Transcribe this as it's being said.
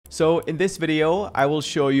So in this video, I will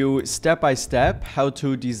show you step by step how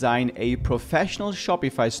to design a professional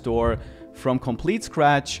Shopify store from complete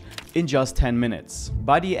scratch in just 10 minutes.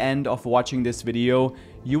 By the end of watching this video,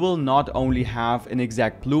 you will not only have an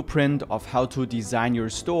exact blueprint of how to design your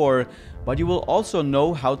store, but you will also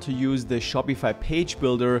know how to use the Shopify page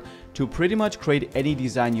builder to pretty much create any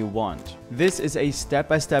design you want. This is a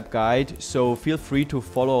step-by-step guide, so feel free to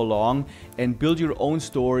follow along and build your own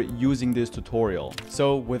store using this tutorial.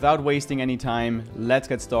 So without wasting any time, let's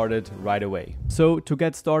get started right away. So to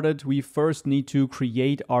get started, we first need to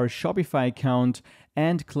create our Shopify account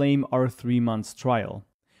and claim our 3 months trial.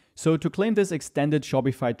 So to claim this extended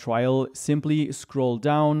Shopify trial, simply scroll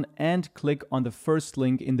down and click on the first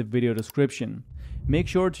link in the video description. Make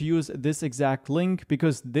sure to use this exact link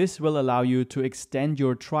because this will allow you to extend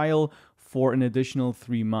your trial for an additional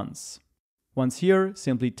 3 months. Once here,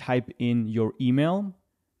 simply type in your email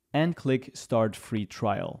and click Start Free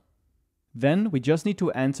Trial. Then we just need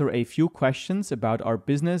to answer a few questions about our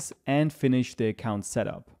business and finish the account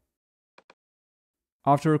setup.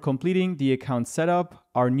 After completing the account setup,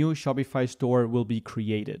 our new Shopify store will be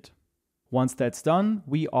created. Once that's done,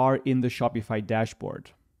 we are in the Shopify dashboard.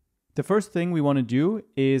 The first thing we want to do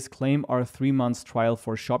is claim our 3 months trial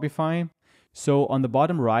for Shopify. So on the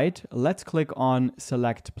bottom right, let's click on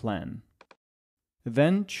Select Plan.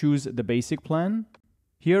 Then choose the basic plan.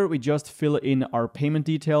 Here we just fill in our payment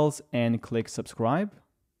details and click Subscribe.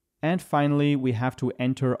 And finally, we have to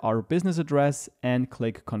enter our business address and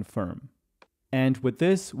click Confirm. And with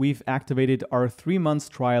this, we've activated our 3 months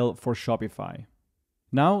trial for Shopify.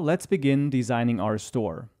 Now let's begin designing our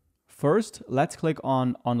store. First, let's click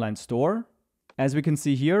on Online Store. As we can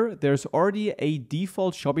see here, there's already a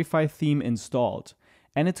default Shopify theme installed,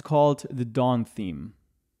 and it's called the Dawn theme.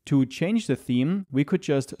 To change the theme, we could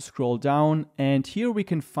just scroll down, and here we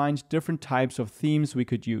can find different types of themes we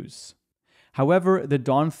could use. However, the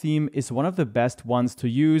Dawn theme is one of the best ones to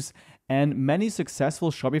use, and many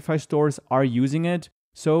successful Shopify stores are using it,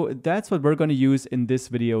 so that's what we're going to use in this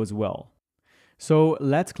video as well. So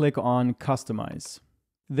let's click on Customize.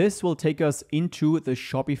 This will take us into the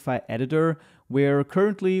Shopify editor, where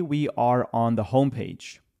currently we are on the home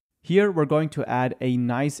page. Here we're going to add a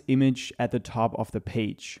nice image at the top of the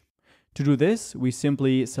page. To do this, we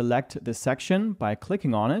simply select the section by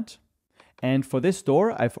clicking on it. And for this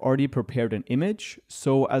store, I've already prepared an image,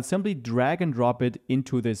 so I'll simply drag and drop it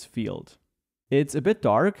into this field. It's a bit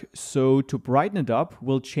dark, so to brighten it up,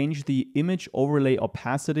 we'll change the image overlay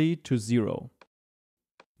opacity to 0.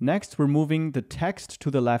 Next, we're moving the text to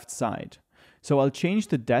the left side. So I'll change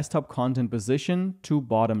the desktop content position to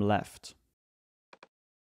bottom left.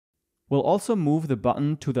 We'll also move the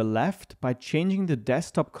button to the left by changing the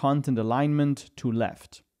desktop content alignment to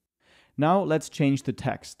left. Now let's change the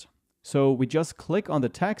text. So we just click on the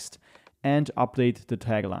text and update the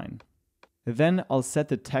tagline. Then I'll set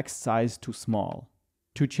the text size to small.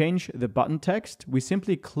 To change the button text, we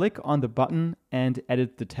simply click on the button and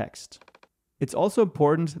edit the text. It's also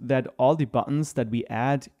important that all the buttons that we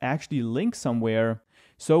add actually link somewhere,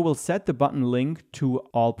 so we'll set the button link to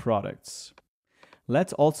all products.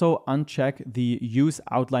 Let's also uncheck the Use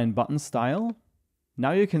Outline Button style.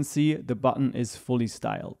 Now you can see the button is fully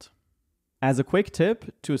styled. As a quick tip,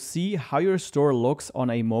 to see how your store looks on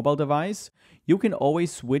a mobile device, you can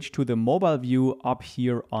always switch to the mobile view up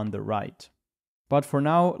here on the right. But for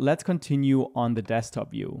now, let's continue on the desktop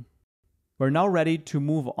view. We're now ready to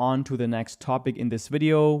move on to the next topic in this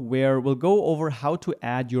video, where we'll go over how to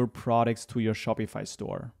add your products to your Shopify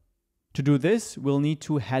store. To do this, we'll need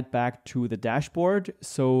to head back to the dashboard,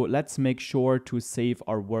 so let's make sure to save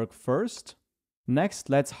our work first. Next,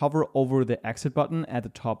 let's hover over the exit button at the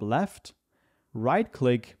top left.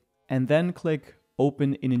 Right-click, and then click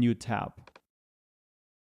Open in a new tab.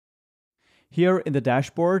 Here in the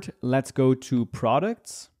dashboard, let's go to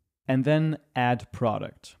Products, and then Add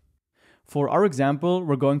Product. For our example,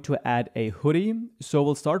 we're going to add a hoodie, so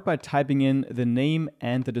we'll start by typing in the name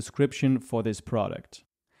and the description for this product.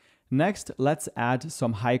 Next, let's add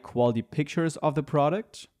some high-quality pictures of the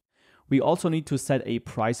product. We also need to set a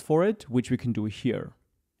price for it, which we can do here.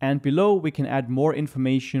 And below, we can add more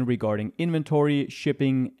information regarding inventory,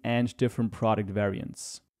 shipping, and different product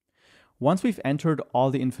variants. Once we've entered all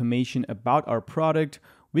the information about our product,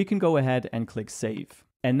 we can go ahead and click Save.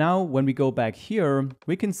 And now when we go back here,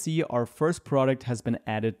 we can see our first product has been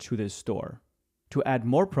added to this store. To add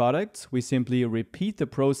more products, we simply repeat the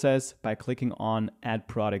process by clicking on Add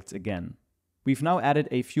Products again. We've now added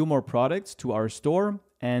a few more products to our store,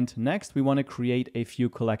 and next we want to create a few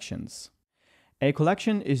collections. A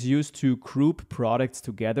collection is used to group products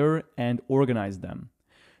together and organize them.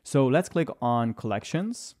 So let's click on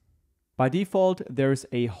Collections. By default, there's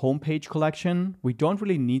a homepage collection. We don't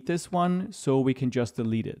really need this one, so we can just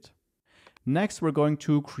delete it. Next, we're going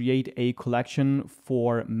to create a collection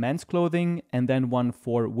for men's clothing and then one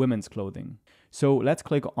for women's clothing. So let's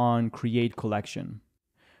click on Create Collection.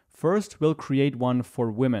 First, we'll create one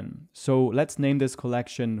for women. So let's name this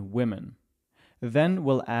collection Women. Then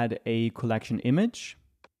we'll add a collection image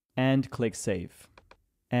and click Save.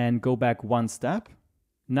 And go back one step.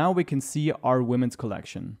 Now we can see our women's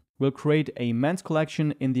collection. We'll create a men's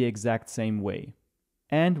collection in the exact same way.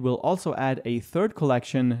 And we'll also add a third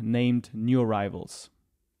collection named New Arrivals.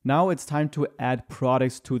 Now it's time to add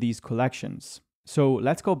products to these collections. So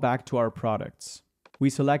let's go back to our products. We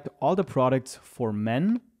select all the products for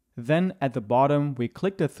men. Then at the bottom, we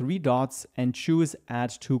click the three dots and choose Add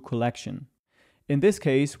to Collection. In this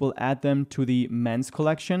case, we'll add them to the men's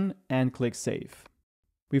collection and click Save.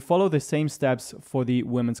 We follow the same steps for the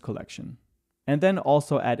women's collection. And then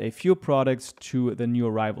also add a few products to the New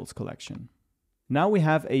Arrivals collection. Now we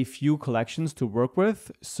have a few collections to work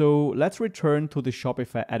with, so let's return to the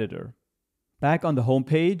Shopify editor. Back on the home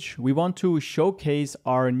page, we want to showcase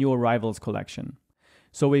our New Arrivals collection.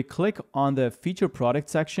 So we click on the Feature Product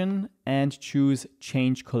section and choose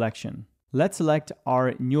Change Collection. Let's select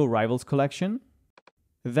our New Arrivals collection.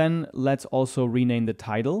 Then let's also rename the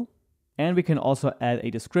title. And we can also add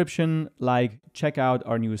a description like check out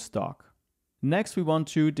our new stock. Next, we want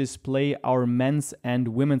to display our men's and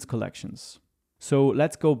women's collections. So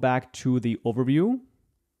let's go back to the overview.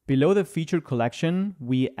 Below the featured collection,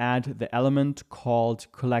 we add the element called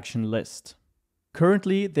Collection List.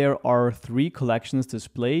 Currently, there are 3 collections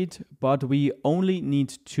displayed, but we only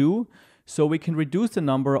need 2, so we can reduce the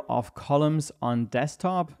number of columns on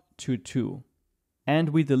desktop to 2. And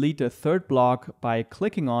we delete the third block by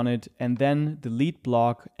clicking on it and then delete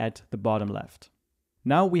block at the bottom left.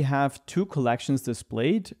 Now we have 2 collections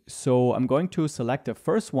displayed, so I'm going to select the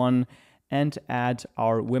first one and add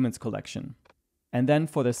our women's collection. And then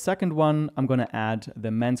for the second one, I'm going to add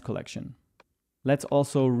the men's collection. Let's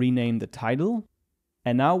also rename the title.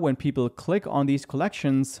 And now when people click on these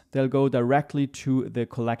collections, they'll go directly to the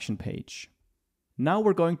collection page. Now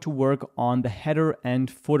we're going to work on the header and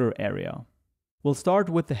footer area. We'll start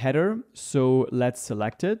with the header, so let's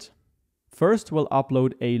select it. First, we'll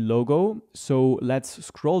upload a logo, so let's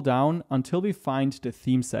scroll down until we find the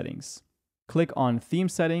theme settings. Click on Theme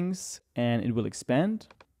Settings and it will expand.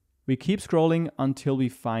 We keep scrolling until we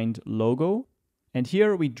find Logo, and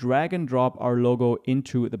here we drag and drop our logo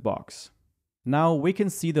into the box. Now we can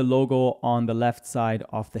see the logo on the left side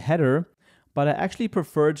of the header, but I actually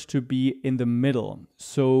prefer it to be in the middle.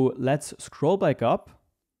 So let's scroll back up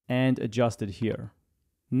and adjust it here.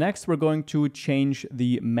 Next, we're going to change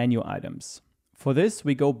the menu items. For this,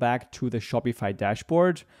 we go back to the Shopify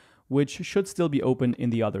dashboard, which should still be open in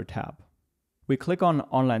the other tab. We click on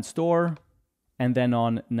Online Store and then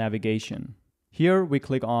on Navigation. Here we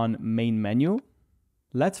click on Main Menu.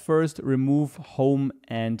 Let's first remove Home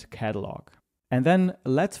and Catalog. And then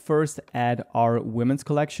let's first add our women's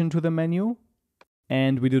collection to the menu.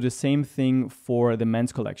 And we do the same thing for the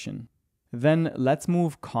men's collection. Then let's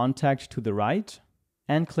move Contact to the right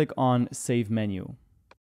and click on Save Menu.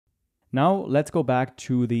 Now let's go back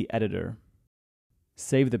to the editor.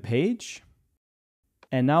 Save the page.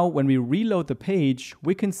 And now when we reload the page,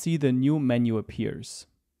 we can see the new menu appears.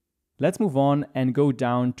 Let's move on and go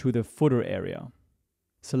down to the footer area.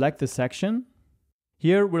 Select the section.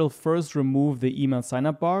 Here we'll first remove the email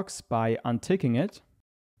sign-up box by unticking it.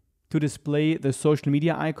 To display the social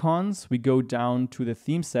media icons, we go down to the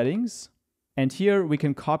theme settings. And here we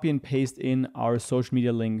can copy and paste in our social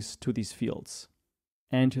media links to these fields.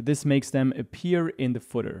 And this makes them appear in the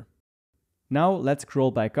footer. Now let's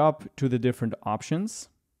scroll back up to the different options.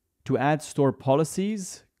 To add store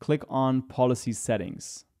policies, click on Policy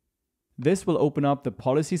Settings. This will open up the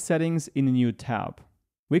policy settings in a new tab.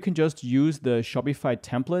 We can just use the Shopify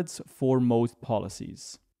templates for most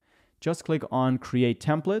policies. Just click on Create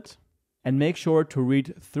Template and make sure to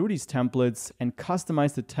read through these templates and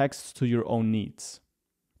customize the text to your own needs.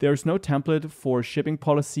 There's no template for shipping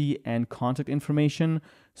policy and contact information,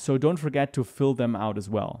 so don't forget to fill them out as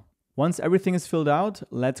well. Once everything is filled out,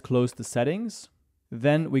 let's close the settings.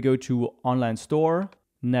 Then we go to Online Store,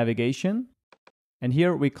 Navigation, and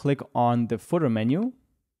here we click on the footer menu.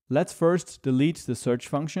 Let's first delete the search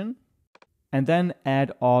function and then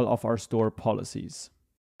add all of our store policies.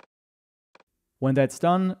 When that's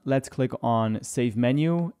done, let's click on Save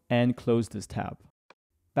Menu and close this tab.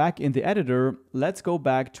 Back in the editor, let's go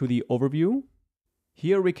back to the overview.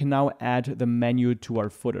 Here we can now add the menu to our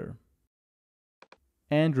footer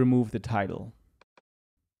and remove the title.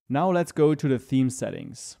 Now let's go to the theme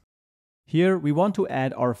settings. Here we want to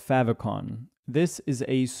add our favicon. This is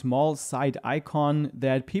a small side icon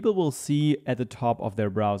that people will see at the top of their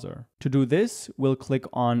browser. To do this, we'll click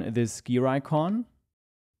on this gear icon.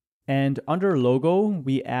 And under logo,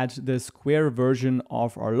 we add the square version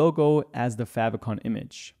of our logo as the favicon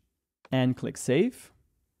image. And click Save.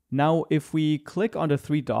 Now, if we click on the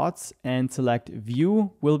three dots and select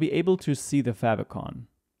View, we'll be able to see the favicon.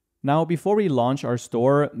 Now, before we launch our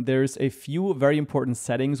store, there's a few very important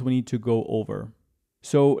settings we need to go over.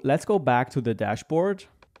 So let's go back to the dashboard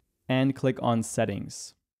and click on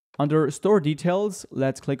Settings. Under Store Details,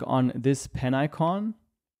 let's click on this pen icon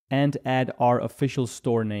and add our official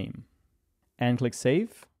store name. And click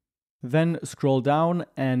Save. Then scroll down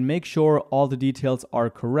and make sure all the details are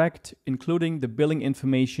correct, including the billing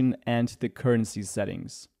information and the currency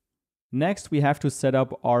settings. Next, we have to set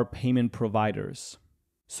up our payment providers.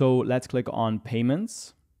 So let's click on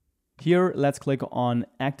Payments. Here, let's click on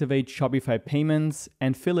Activate Shopify Payments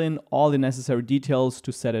and fill in all the necessary details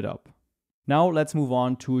to set it up. Now let's move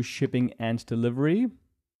on to Shipping and Delivery.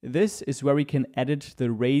 This is where we can edit the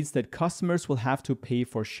rates that customers will have to pay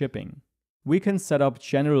for shipping. We can set up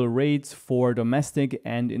general rates for domestic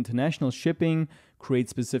and international shipping, create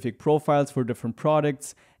specific profiles for different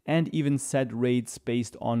products, and even set rates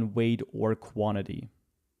based on weight or quantity.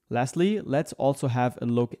 Lastly, let's also have a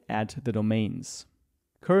look at the domains.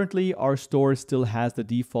 Currently, our store still has the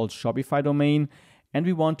default Shopify domain, and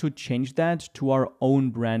we want to change that to our own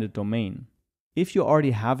branded domain. If you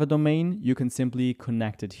already have a domain, you can simply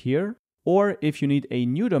connect it here. Or if you need a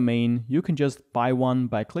new domain, you can just buy one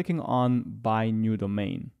by clicking on Buy New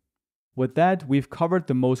Domain. With that, we've covered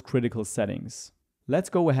the most critical settings. Let's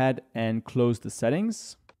go ahead and close the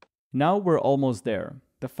settings. Now we're almost there.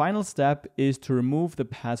 The final step is to remove the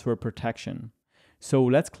password protection. So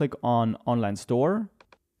let's click on Online Store.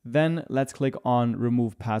 Then let's click on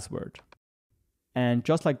Remove Password. And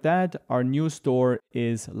just like that, our new store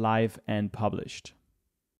is live and published.